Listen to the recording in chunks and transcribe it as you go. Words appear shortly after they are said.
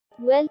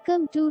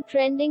Welcome to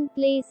Trending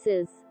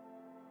Places.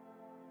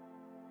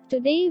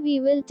 Today we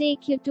will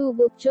take you to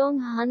Bukchon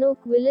Hanok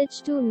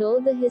Village to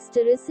know the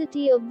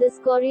historicity of this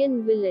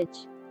Korean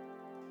village.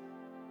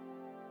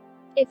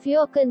 If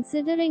you're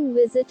considering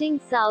visiting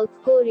South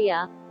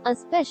Korea,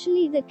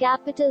 especially the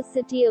capital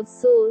city of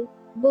Seoul,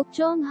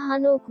 Bukchon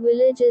Hanok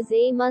Village is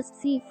a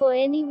must-see for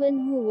anyone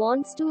who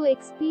wants to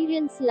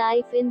experience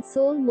life in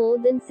Seoul more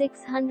than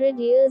 600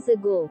 years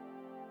ago.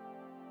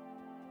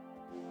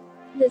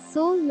 The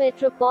Seoul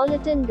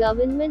Metropolitan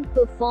Government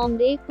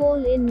performed a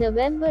poll in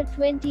November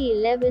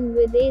 2011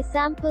 with a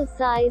sample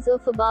size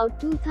of about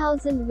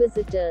 2,000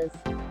 visitors.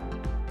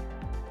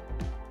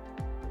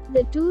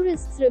 The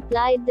tourists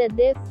replied that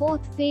their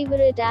fourth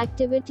favorite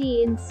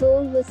activity in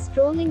Seoul was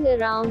strolling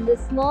around the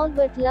small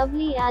but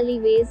lovely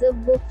alleyways of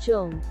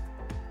Bukchon.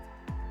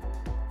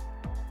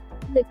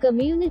 The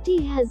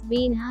community has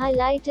been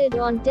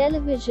highlighted on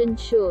television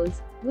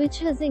shows, which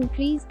has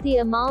increased the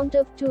amount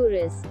of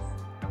tourists.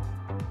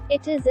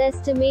 It is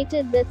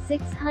estimated that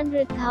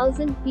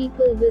 600,000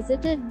 people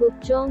visited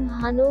Bukchon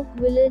Hanok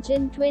Village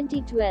in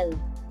 2012.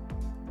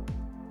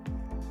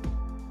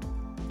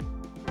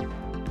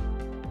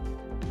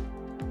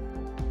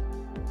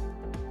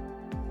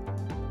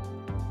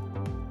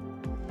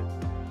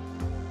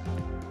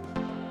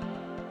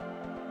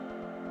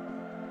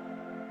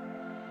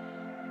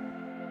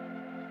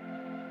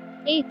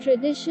 A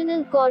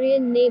traditional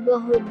Korean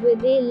neighborhood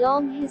with a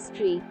long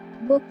history,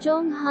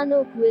 Bukchon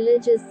Hanok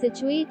Village is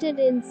situated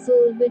in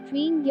Seoul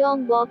between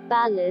Gyeongbok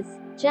Palace,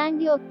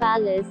 Changdeok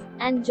Palace,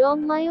 and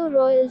Jongmyo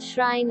Royal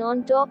Shrine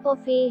on top of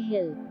a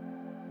hill.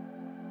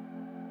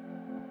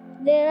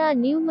 There are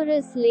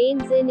numerous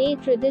lanes in a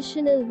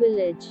traditional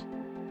village.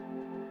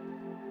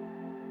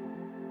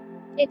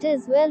 It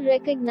is well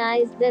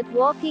recognized that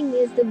walking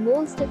is the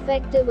most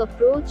effective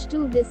approach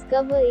to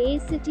discover a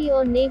city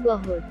or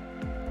neighborhood.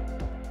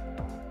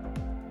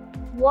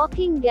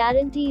 Walking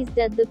guarantees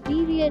that the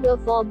period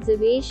of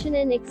observation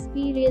and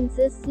experience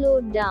is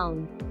slowed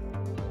down.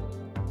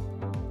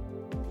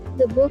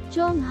 The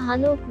Bukchon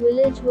Hanok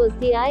village was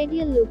the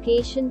ideal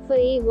location for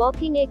a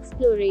walking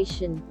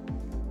exploration.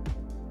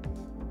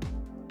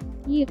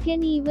 You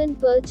can even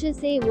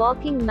purchase a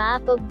walking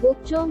map of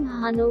Bukchon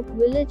Hanok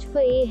village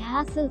for a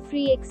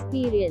hassle-free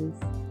experience.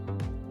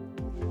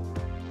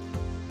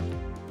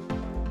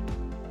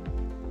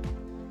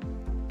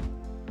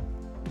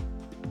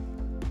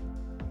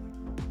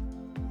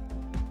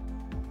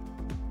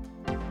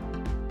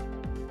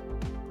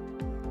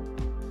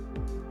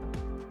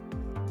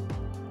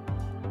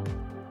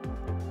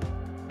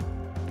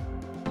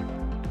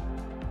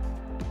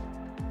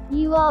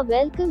 You are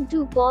welcome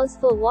to pause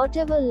for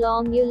whatever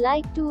long you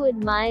like to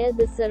admire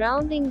the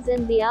surroundings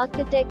and the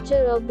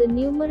architecture of the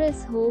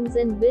numerous homes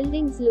and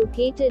buildings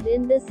located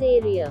in this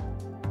area.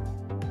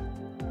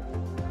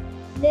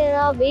 There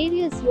are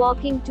various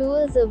walking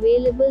tours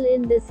available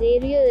in this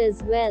area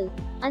as well,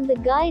 and the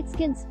guides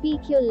can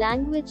speak your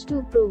language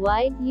to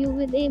provide you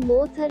with a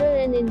more thorough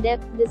and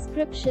in-depth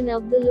description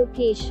of the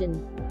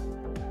location.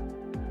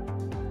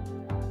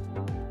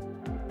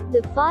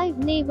 The 5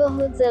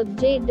 neighborhoods of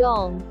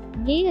Jae-dong,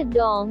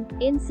 Gye-dong,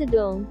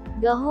 Insadong,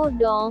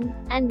 Gaho-dong,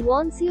 and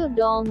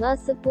Wonseo-dong are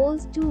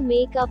supposed to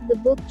make up the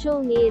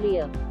Bukchon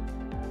area.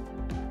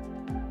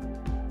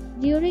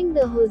 During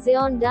the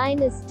Joseon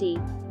dynasty,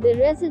 the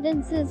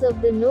residences of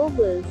the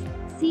nobles,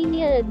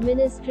 senior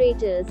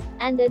administrators,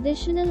 and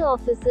additional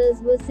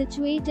officers were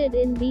situated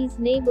in these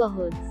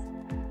neighborhoods.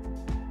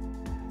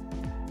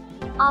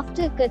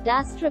 After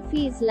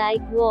catastrophes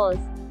like wars,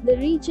 the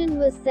region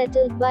was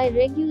settled by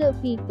regular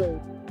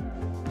people.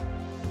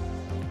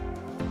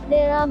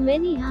 There are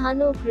many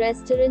Hanok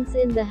restaurants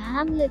in the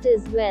hamlet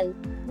as well,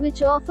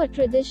 which offer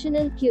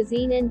traditional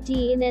cuisine and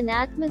tea in an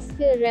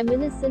atmosphere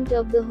reminiscent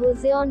of the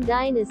Joseon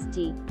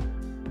dynasty.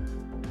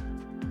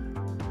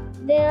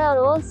 There are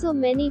also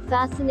many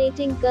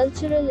fascinating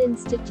cultural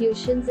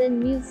institutions and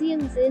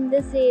museums in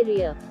this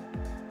area.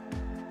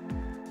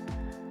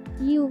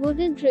 You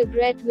wouldn't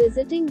regret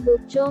visiting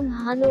Bukchon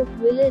Hanok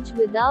village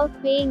without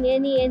paying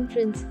any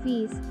entrance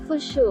fees, for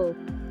sure.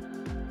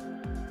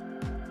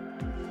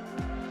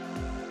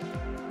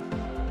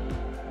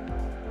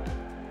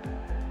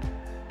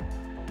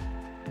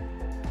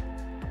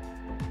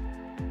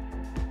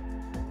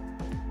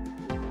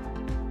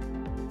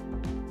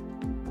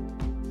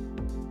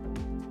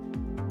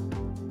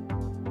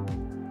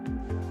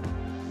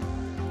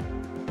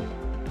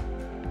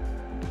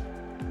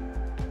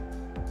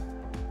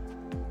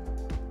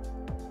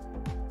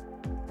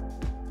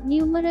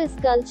 Numerous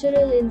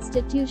cultural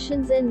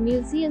institutions and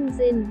museums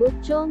in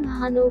Bukchon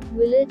Hanok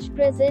village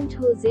present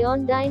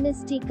Joseon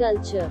dynasty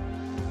culture.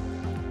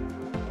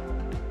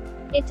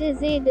 It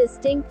is a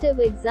distinctive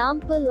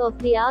example of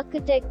the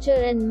architecture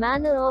and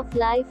manner of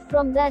life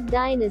from that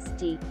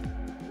dynasty.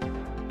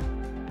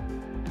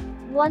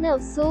 One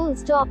of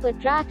Seoul's top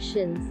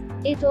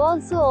attractions, it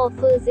also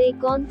offers a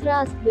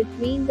contrast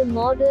between the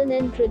modern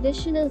and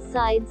traditional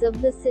sides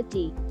of the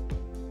city.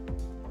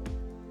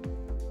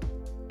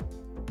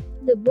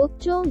 The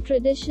Bukchon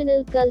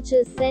Traditional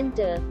Culture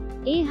Center,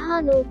 A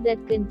Hanok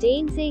that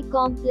contains a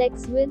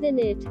complex within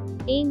it,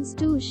 aims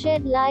to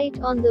shed light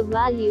on the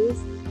values,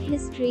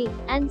 history,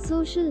 and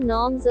social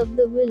norms of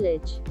the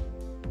village.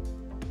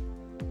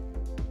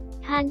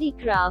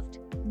 Handicraft,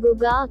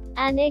 Gugak,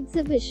 an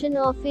exhibition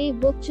of a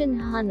Bukchon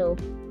Hanok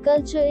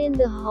culture in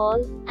the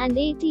hall, and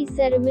a tea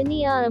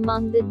ceremony are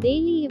among the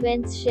daily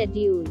events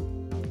scheduled.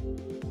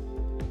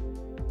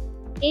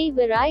 A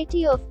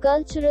variety of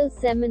cultural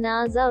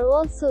seminars are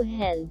also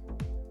held.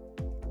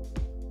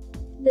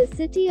 The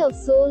city of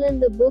Seoul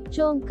and the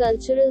Bukchon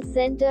Cultural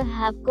Center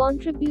have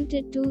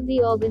contributed to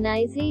the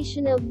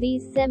organization of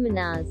these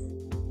seminars.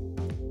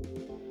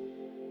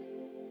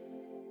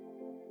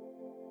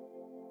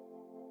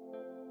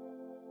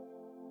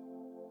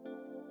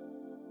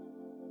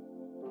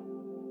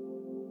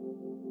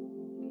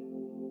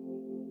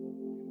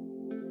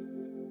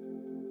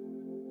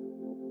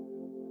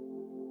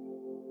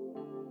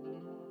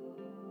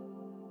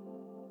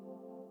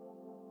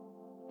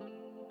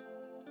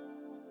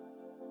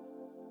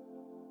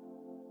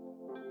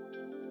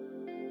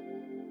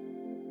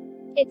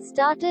 It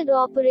started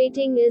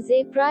operating as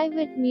a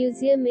private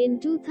museum in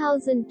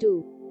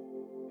 2002.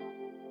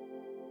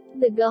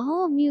 The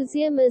Gyeongbok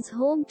Museum is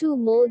home to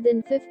more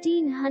than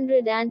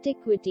 1,500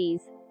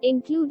 antiquities,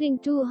 including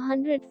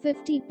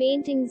 250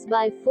 paintings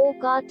by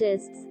folk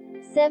artists,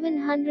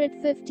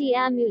 750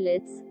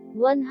 amulets,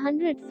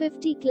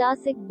 150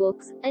 classic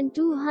books, and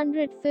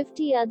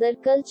 250 other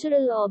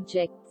cultural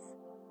objects.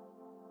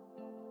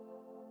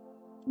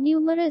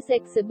 Numerous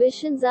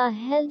exhibitions are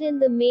held in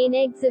the main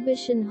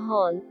exhibition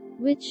hall,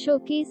 which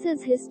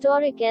showcases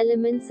historic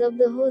elements of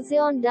the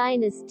Joseon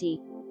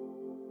dynasty.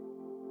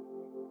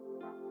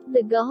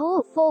 The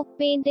Gyeongbok Folk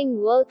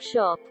Painting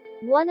Workshop,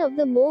 one of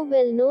the more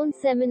well-known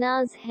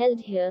seminars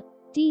held here,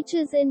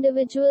 teaches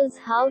individuals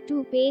how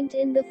to paint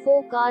in the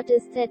folk art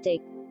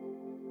aesthetic.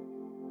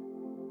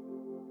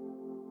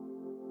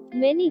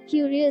 Many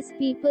curious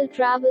people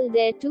travel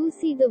there to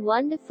see the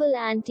wonderful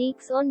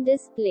antiques on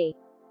display.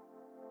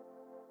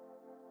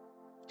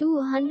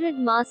 200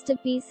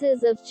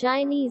 masterpieces of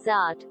Chinese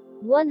art,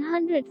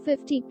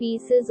 150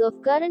 pieces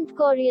of current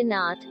Korean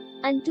art,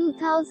 and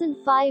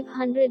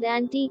 2,500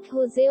 antique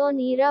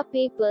Joseon-era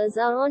papers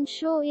are on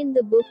show in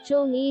the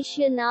Bukchon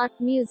Asian Art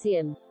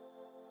Museum.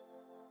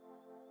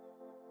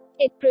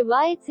 It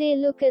provides a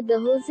look at the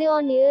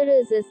Joseon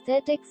era's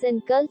aesthetics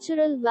and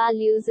cultural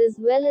values as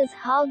well as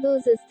how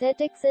those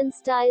aesthetics and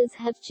styles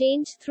have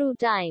changed through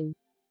time.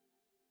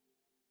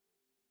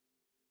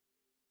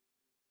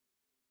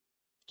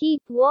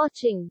 Keep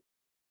watching.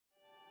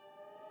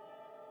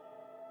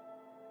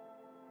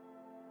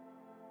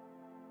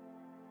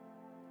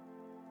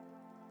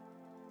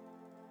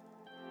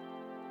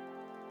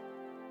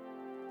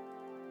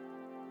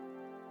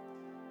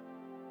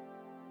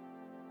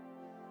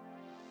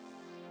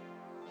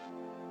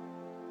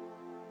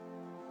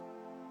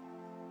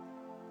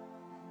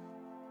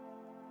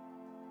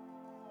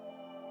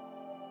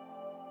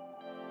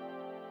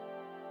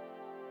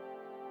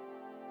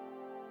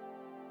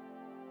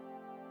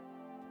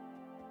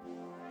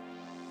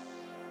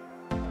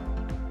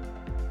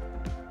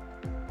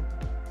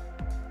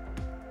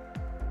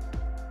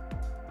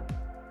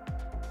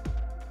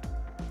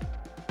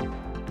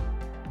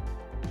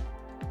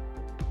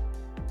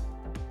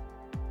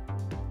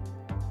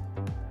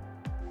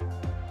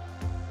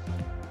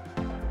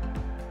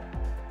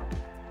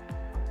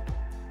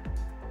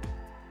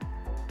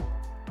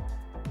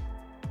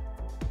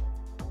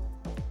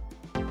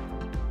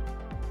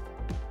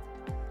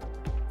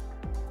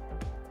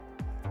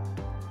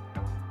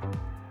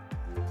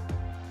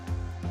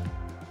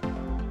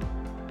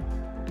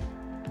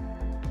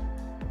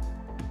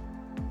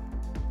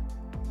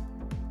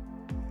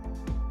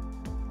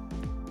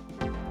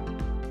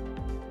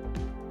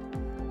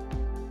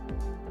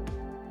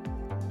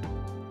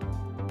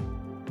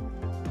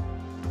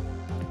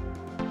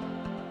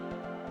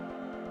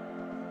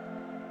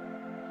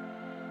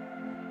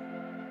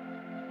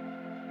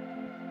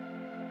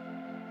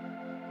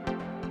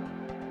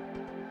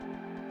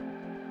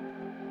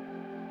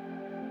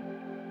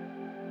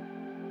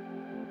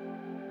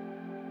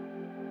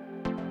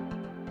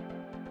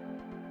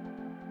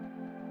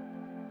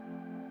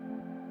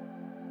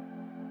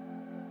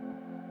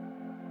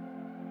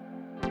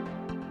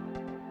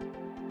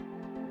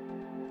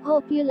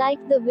 Hope you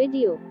liked the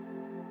video.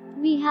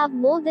 We have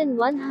more than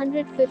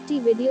 150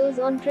 videos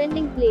on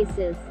trending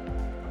places.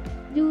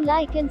 Do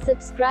like and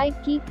subscribe.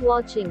 Keep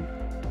watching.